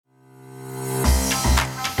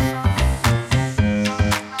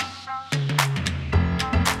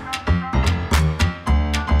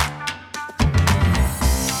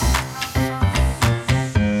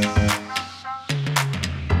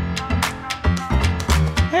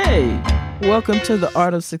Hey, welcome to the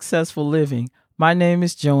Art of Successful Living. My name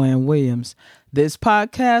is Joanne Williams. This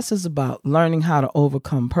podcast is about learning how to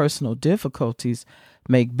overcome personal difficulties,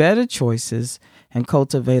 make better choices, and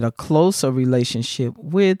cultivate a closer relationship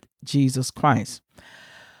with Jesus Christ.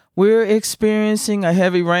 We're experiencing a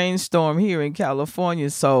heavy rainstorm here in California,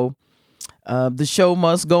 so the show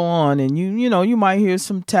must go on, and you might hear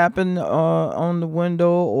some tapping on the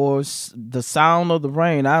window or the sound of the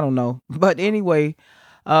rain. I don't know, but anyway,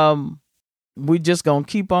 we just gonna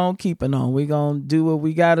keep on keeping on. We're gonna do what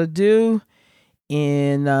we gotta do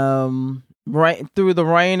in right through the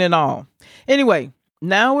rain and all. Anyway,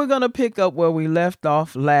 now we're gonna pick up where we left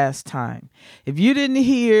off last time. If you didn't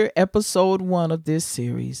hear episode 1 of this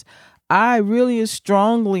series, I really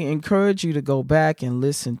strongly encourage you to go back and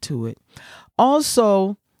listen to it.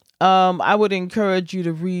 Also, I would encourage you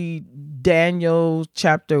to read Daniel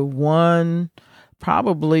chapter 1,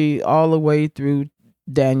 probably all the way through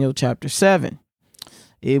Daniel chapter 7.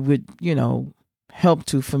 It would, help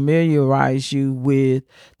to familiarize you with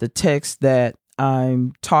the text that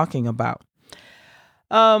I'm talking about.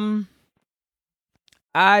 I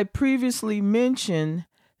previously mentioned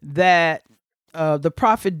that the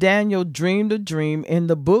prophet Daniel dreamed a dream in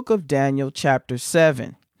the book of Daniel chapter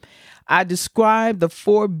 7. I described the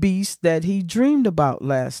 4 beasts that he dreamed about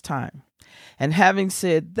last time. And having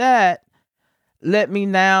said that, let me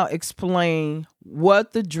now explain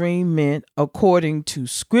what the dream meant according to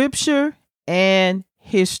scripture and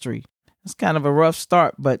history. It's kind of a rough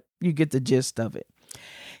start, but you get the gist of it.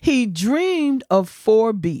 He dreamed of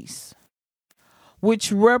 4 beasts,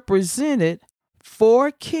 which represented 4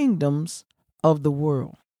 kingdoms of the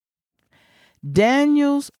world.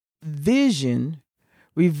 Daniel's vision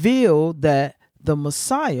revealed that the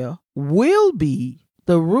Messiah will be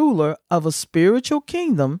the ruler of a spiritual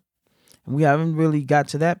kingdom. We haven't really got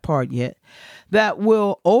to that part yet. That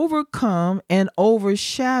will overcome and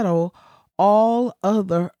overshadow all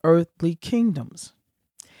other earthly kingdoms.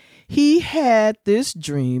 He had this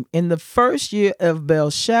dream in the first year of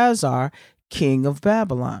Belshazzar, king of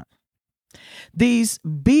Babylon. These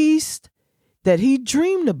beasts that he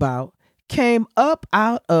dreamed about came up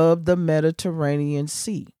out of the Mediterranean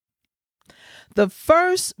Sea. The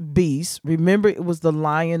first beast, remember, it was the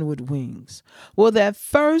lion with wings. Well, that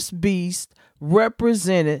first beast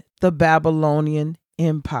represented the Babylonian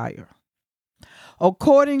Empire.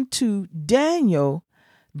 According to Daniel,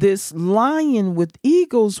 this lion with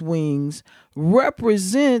eagle's wings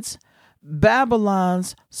represents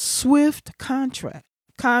Babylon's swift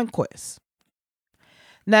conquest.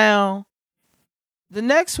 Now, the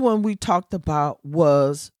next one we talked about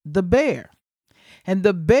was the bear. And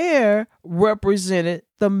the bear represented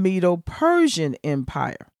the Medo-Persian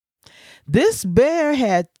Empire. This bear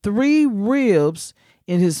had 3 ribs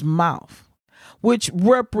in his mouth, which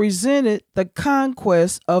represented the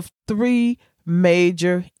conquest of 3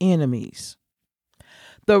 major enemies.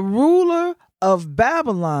 The ruler of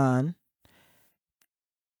Babylon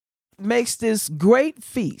makes this great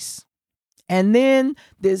feast, and then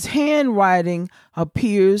this handwriting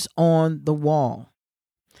appears on the wall.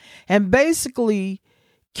 And basically,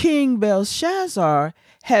 King Belshazzar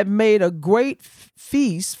had made a great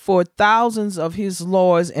feast for thousands of his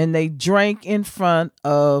lords, and they drank in front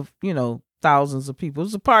of, thousands of people.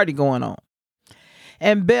 There's a party going on.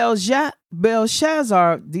 And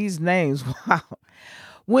Belshazzar, these names, wow,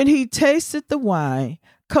 when he tasted the wine,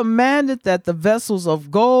 commanded that the vessels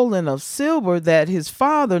of gold and of silver that his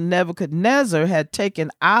father Nebuchadnezzar had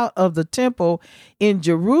taken out of the temple in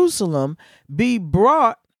Jerusalem be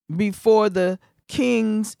brought before the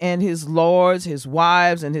kings and his lords, his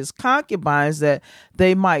wives, and his concubines, that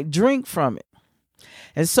they might drink from it.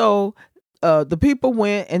 And so the people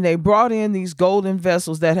went and they brought in these golden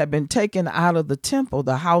vessels that had been taken out of the temple,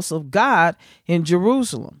 the house of God in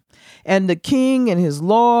Jerusalem. And the king and his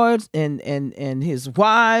lords and his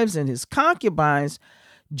wives and his concubines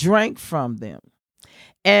drank from them.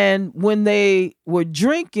 And when they were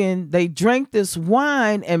drinking, they drank this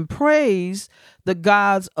wine and praised the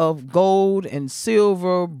gods of gold and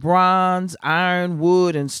silver, bronze, iron,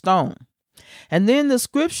 wood, and stone. And then the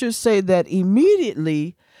scriptures say that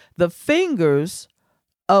immediately the fingers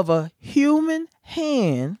of a human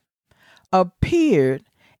hand appeared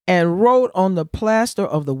and wrote on the plaster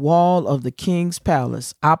of the wall of the king's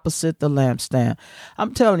palace opposite the lampstand.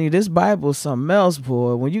 I'm telling you, this Bible is something else,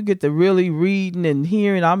 boy. When you get to really reading and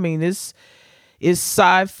hearing, I mean, it's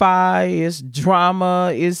sci-fi, it's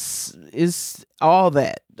drama, it's all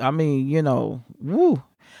that. I mean, woo,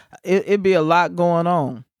 it'd be a lot going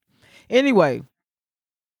on. Anyway,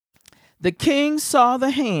 the king saw the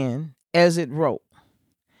hand as it wrote.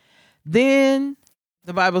 Then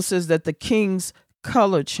The Bible says that the king's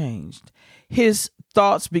color changed. His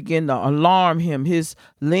thoughts began to alarm him. His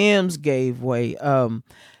limbs gave way.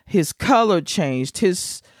 His color changed.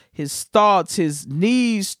 His thoughts, his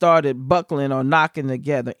knees started buckling or knocking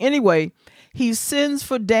together. Anyway, he sends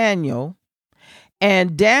for Daniel,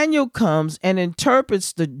 and Daniel comes and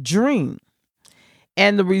interprets the dream.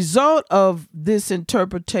 And the result of this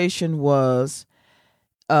interpretation was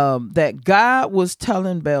that God was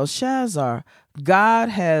telling Belshazzar, God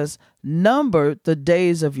has numbered the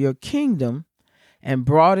days of your kingdom and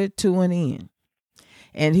brought it to an end.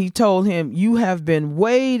 And he told him, you have been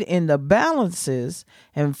weighed in the balances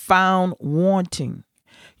and found wanting.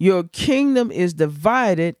 Your kingdom is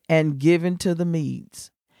divided and given to the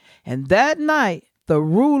Medes. And that night, the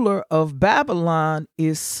ruler of Babylon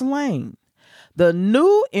is slain. The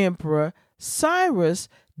new emperor, Cyrus,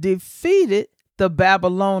 defeated the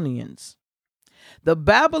Babylonians. The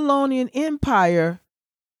Babylonian Empire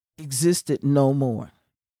existed no more.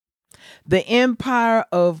 The empire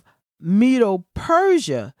of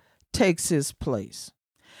Medo-Persia takes his place.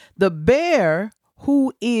 The bear,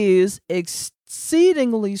 who is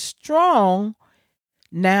exceedingly strong,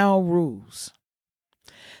 now rules.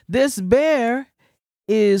 This bear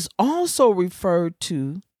is also referred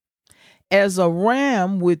to as a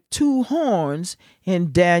ram with two horns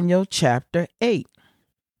in Daniel chapter 8.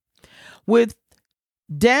 With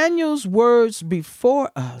Daniel's words before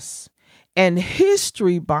us and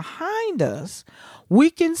history behind us, we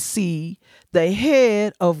can see the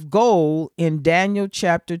head of gold in Daniel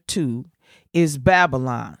chapter 2 is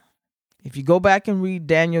Babylon. If you go back and read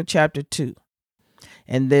Daniel chapter 2,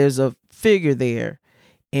 and there's a figure there,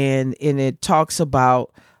 and it talks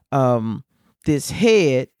about this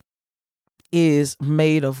head is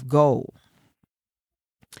made of gold.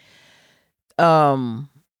 And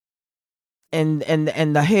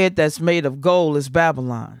the head that's made of gold is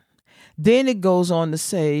Babylon. Then it goes on to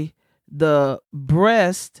say the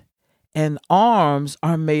breast and arms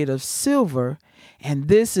are made of silver, and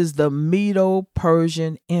this is the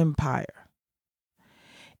Medo-Persian Empire.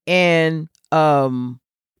 And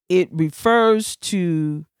it refers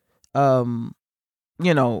to,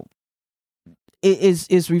 it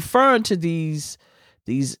is referring to these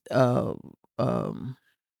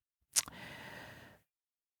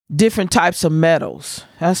different types of metals.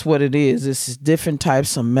 That's what it is. It's different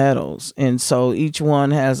types of metals. And so each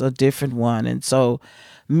one has a different one. And so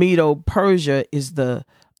Medo-Persia is the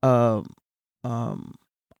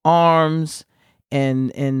arms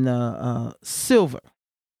and silver.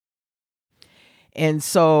 And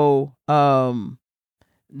so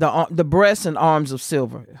the breasts and arms of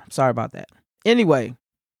silver. Sorry about that. Anyway,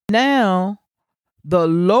 now the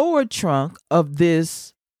lower trunk of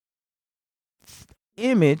this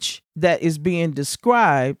image that is being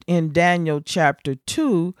described in Daniel chapter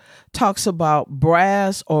 2 talks about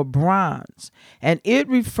brass or bronze, and it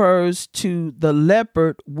refers to the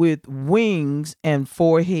leopard with wings and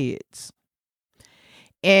 4 heads.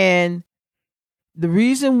 And the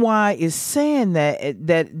reason why it's saying that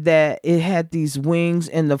it had these wings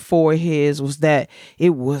and the 4 heads was that it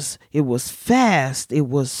was fast, it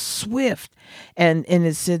was swift, and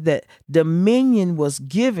it said that dominion was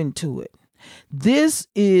given to it. This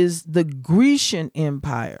is the Grecian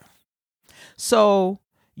Empire. So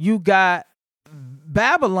you got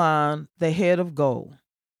Babylon, the head of gold.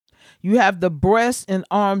 You have the breast and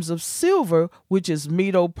arms of silver, which is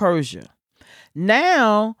Medo-Persia.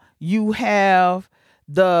 Now you have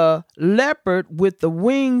the leopard with the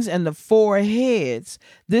wings and the 4 heads.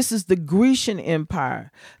 This is the Grecian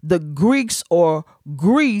Empire. The Greeks or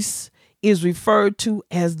Greece is referred to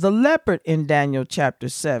as the leopard in Daniel chapter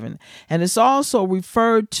 7. And it's also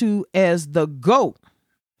referred to as the goat,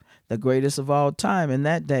 the greatest of all time in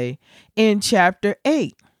that day, in chapter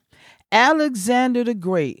 8. Alexander the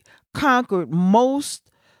Great conquered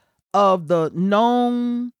most of the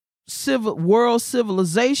known world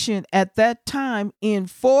civilization at that time in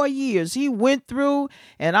 4 years. He went through,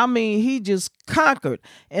 and he just conquered,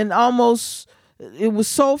 and it was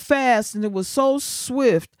so fast and it was so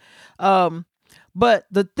swift. But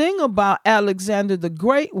the thing about Alexander the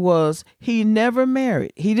Great was he never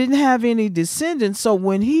married. He didn't have any descendants. So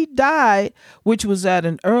when he died, which was at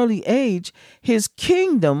an early age, his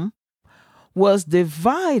kingdom was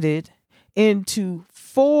divided into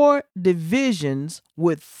 4 divisions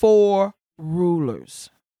with 4 rulers.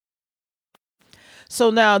 So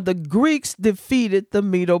now the Greeks defeated the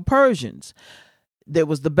Medo-Persians. There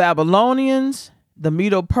was the Babylonians. The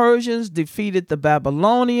Medo-Persians defeated the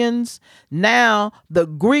Babylonians. Now the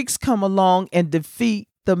Greeks come along and defeat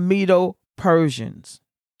the Medo-Persians.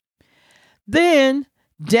 Then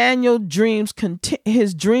Daniel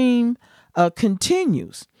his dream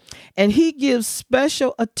continues, and he gives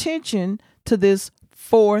special attention to this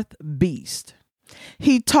fourth beast.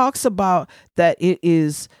 He talks about that it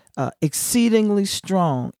is exceedingly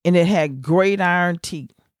strong, and it had great iron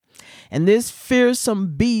teeth. And this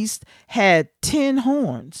fearsome beast had 10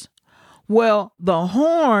 horns. Well, the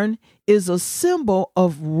horn is a symbol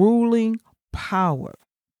of ruling power.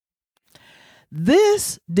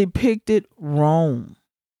 This depicted Rome.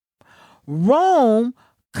 Rome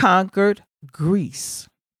conquered Greece.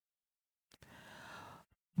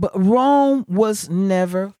 But Rome was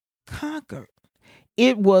never conquered.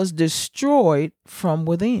 It was destroyed from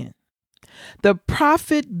within. The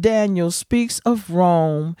prophet Daniel speaks of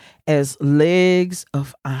Rome as legs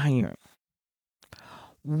of iron.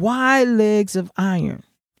 Why legs of iron?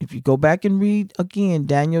 If you go back and read again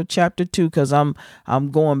Daniel chapter 2, because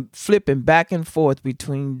I'm going flipping back and forth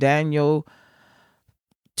between Daniel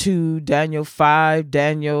 2, Daniel 5,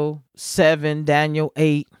 Daniel 7, Daniel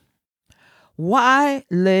 8. Why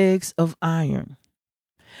legs of iron?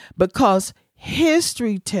 Because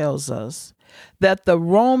history tells us that the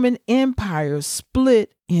Roman Empire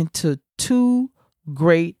split into two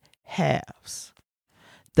great halves,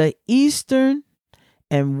 the Eastern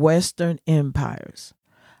and Western empires.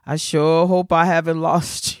 I sure hope I haven't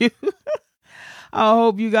lost you. I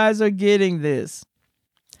hope you guys are getting this.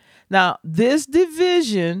 Now, this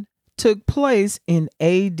division took place in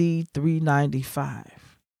AD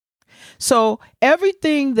 395. So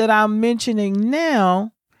everything that I'm mentioning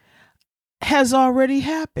now has already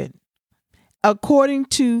happened, according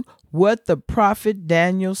to what the prophet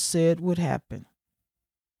Daniel said would happen.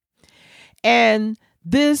 And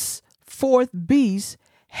this fourth beast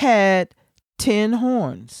had 10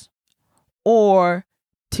 horns, or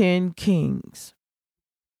 10 kings.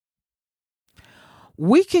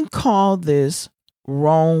 We can call this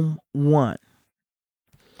Rome 1.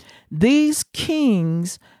 These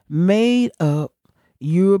kings made up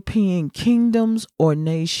European kingdoms or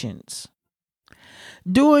nations.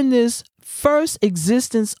 During this first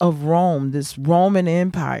existence of Rome, this Roman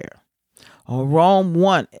Empire, or Rome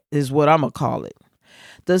 1 is what I'm going to call it,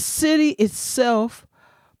 the city itself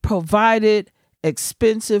provided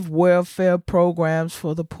expensive welfare programs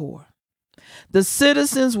for the poor. The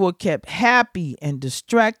citizens were kept happy and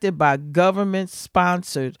distracted by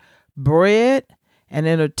government-sponsored bread and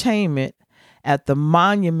entertainment at the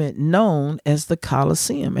monument known as the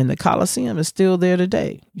Colosseum. And the Colosseum is still there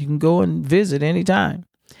today. You can go and visit anytime.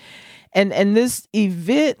 And this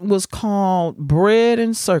event was called Bread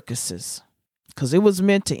and Circuses because it was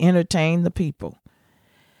meant to entertain the people.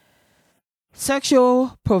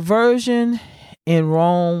 Sexual perversion in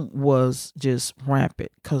Rome was just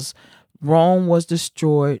rampant because Rome was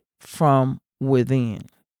destroyed from within.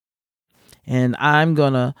 And I'm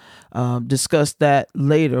going to discuss that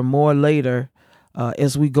more later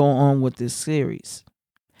as we go on with this series.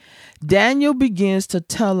 Daniel begins to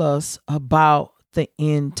tell us about the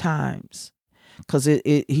end times because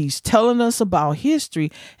he's telling us about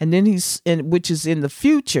history, and then which is in the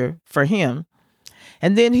future for him.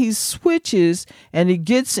 And then he switches and he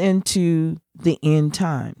gets into the end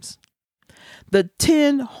times. The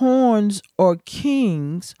 10 horns or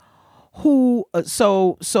kings who, Rome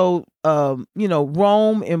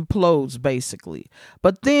implodes basically.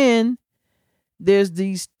 But then there's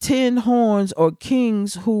these 10 horns or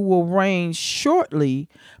kings who will reign shortly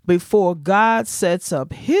before God sets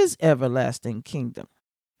up his everlasting kingdom.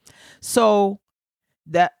 So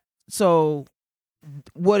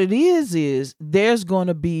what it is there's going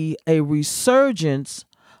to be a resurgence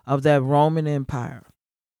of that Roman Empire,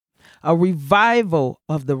 a revival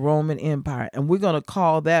of the Roman Empire, and we're going to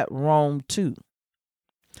call that Rome 2.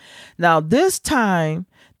 Now, this time,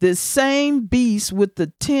 this same beast with the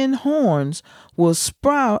 10 horns will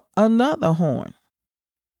sprout another horn.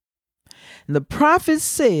 And the prophet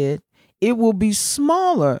said it will be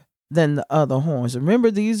smaller than the other horns.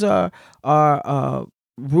 Remember, these are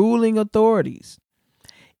ruling authorities.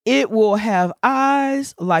 It will have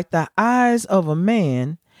eyes like the eyes of a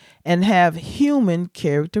man and have human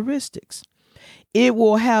characteristics. It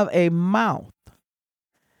will have a mouth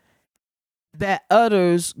that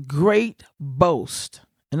utters great boast.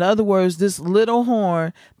 In other words, this little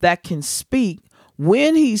horn that can speak,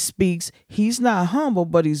 when he speaks, he's not humble,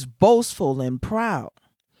 but he's boastful and proud.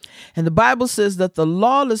 And the Bible says that the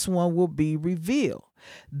lawless one will be revealed.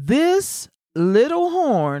 This little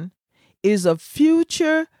horn is a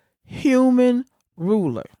future human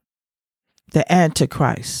ruler, the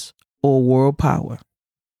Antichrist or world power.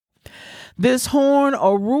 This horn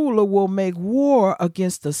or ruler will make war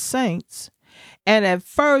against the saints and at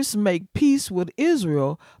first make peace with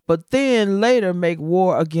Israel, but then later make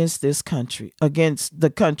war against this country, against the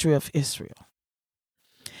country of Israel.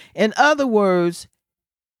 In other words,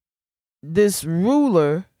 this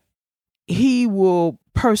ruler, he will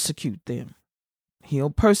persecute them. He'll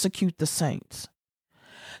persecute the saints.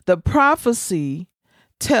 The prophecy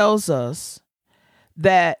tells us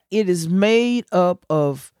that it is made up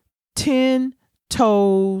of 10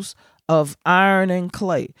 toes of iron and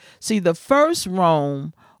clay. See, the first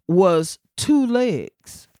Rome was 2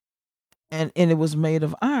 legs and it was made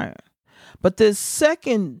of iron. But this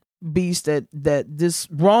second beast that this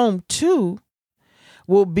Rome 2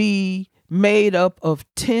 will be made up of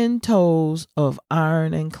 10 toes of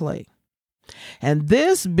iron and clay. And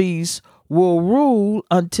this beast will rule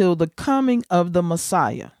until the coming of the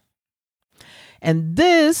Messiah. And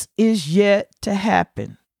this is yet to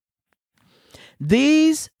happen.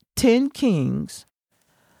 These 10 kings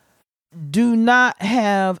do not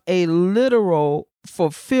have a literal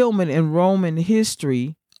fulfillment in Roman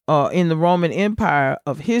history, in the Roman Empire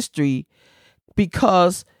of history,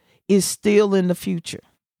 because it's still in the future.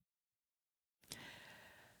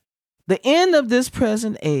 The end of this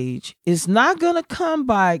present age is not going to come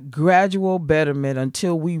by gradual betterment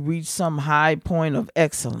until we reach some high point of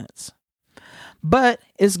excellence. But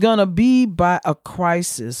it's going to be by a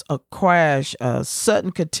crisis, a crash, a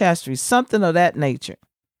sudden catastrophe, something of that nature.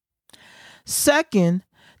 Second,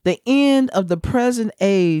 the end of the present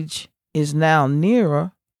age is now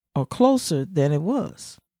nearer or closer than it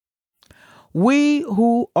was. We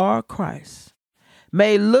who are Christ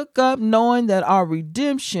may look up knowing that our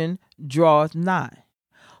redemption draweth nigh.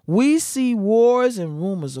 We see wars and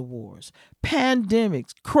rumors of wars,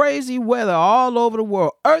 pandemics, crazy weather all over the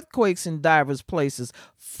world, earthquakes in diverse places,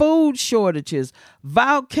 food shortages,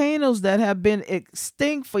 volcanoes that have been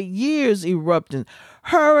extinct for years erupting,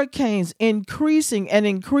 hurricanes increasing and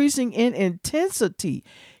increasing in intensity,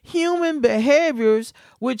 human behaviors,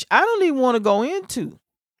 which I don't even want to go into.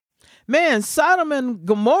 Man, Sodom and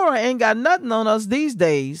Gomorrah ain't got nothing on us these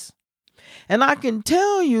days. And I can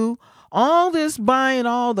tell you, all this buying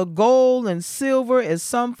all the gold and silver as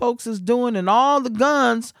some folks is doing and all the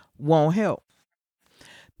guns won't help.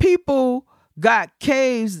 People got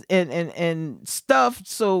caves and stuff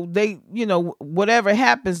so they, whatever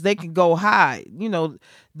happens, they can go hide.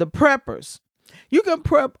 The preppers. You can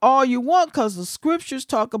prep all you want because the scriptures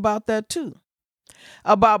talk about that too.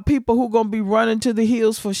 About people who going to be running to the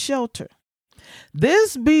hills for shelter.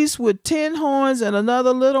 This beast with 10 horns and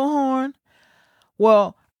another little horn,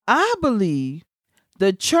 well, I believe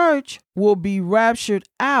the church will be raptured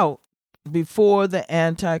out before the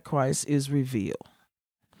Antichrist is revealed.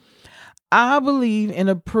 I believe in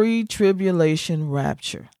a pre-tribulation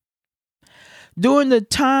rapture. During the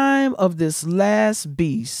time of this last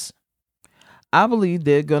beast, I believe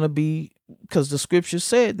they're going to be, because the scripture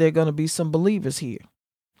said there are going to be some believers here.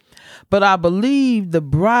 But I believe the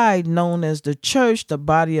bride known as the church, the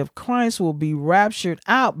body of Christ, will be raptured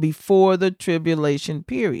out before the tribulation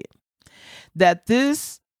period. When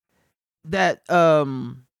this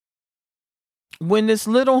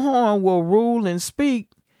little horn will rule and speak,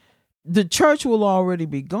 the church will already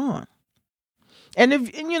be gone. And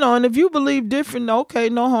if you believe different, okay,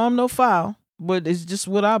 no harm, no foul. But it's just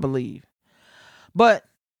what I believe. But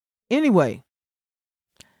anyway,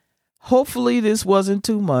 hopefully this wasn't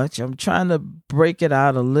too much. I'm trying to break it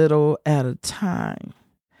out a little at a time.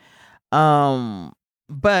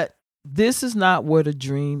 But this is not where the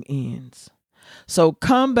dream ends. So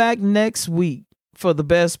come back next week for the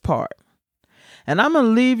best part. And I'm going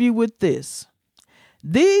to leave you with this.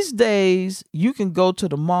 These days, you can go to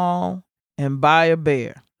the mall and buy a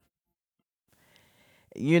bear.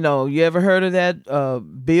 You ever heard of that?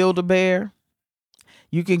 Build-A-Bear?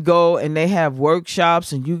 You can go and they have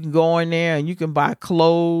workshops and you can go in there and you can buy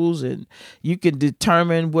clothes and you can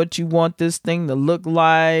determine what you want this thing to look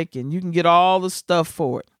like and you can get all the stuff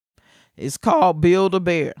for it. It's called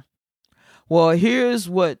Build-A-Bear. Well, here's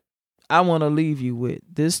what I want to leave you with.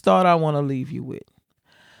 This thought I want to leave you with.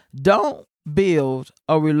 Don't build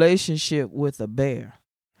a relationship with a bear.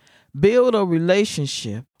 Build a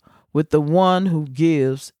relationship with the one who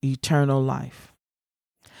gives eternal life.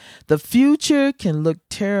 The future can look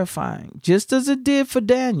terrifying, just as it did for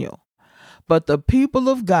Daniel. But the people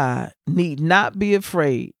of God need not be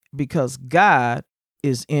afraid because God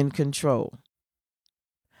is in control.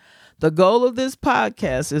 The goal of this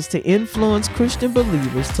podcast is to influence Christian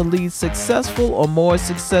believers to lead successful or more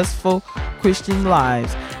successful Christian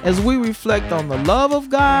lives as we reflect on the love of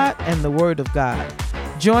God and the Word of God.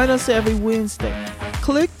 Join us every Wednesday.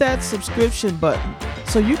 Click that subscription button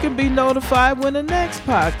so you can be notified when the next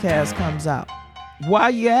podcast comes out.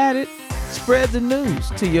 while you're at it, spread the news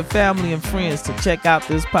to your family and friends to check out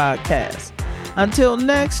this podcast. Until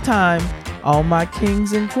next time, all my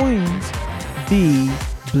kings and queens, be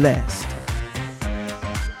blessed.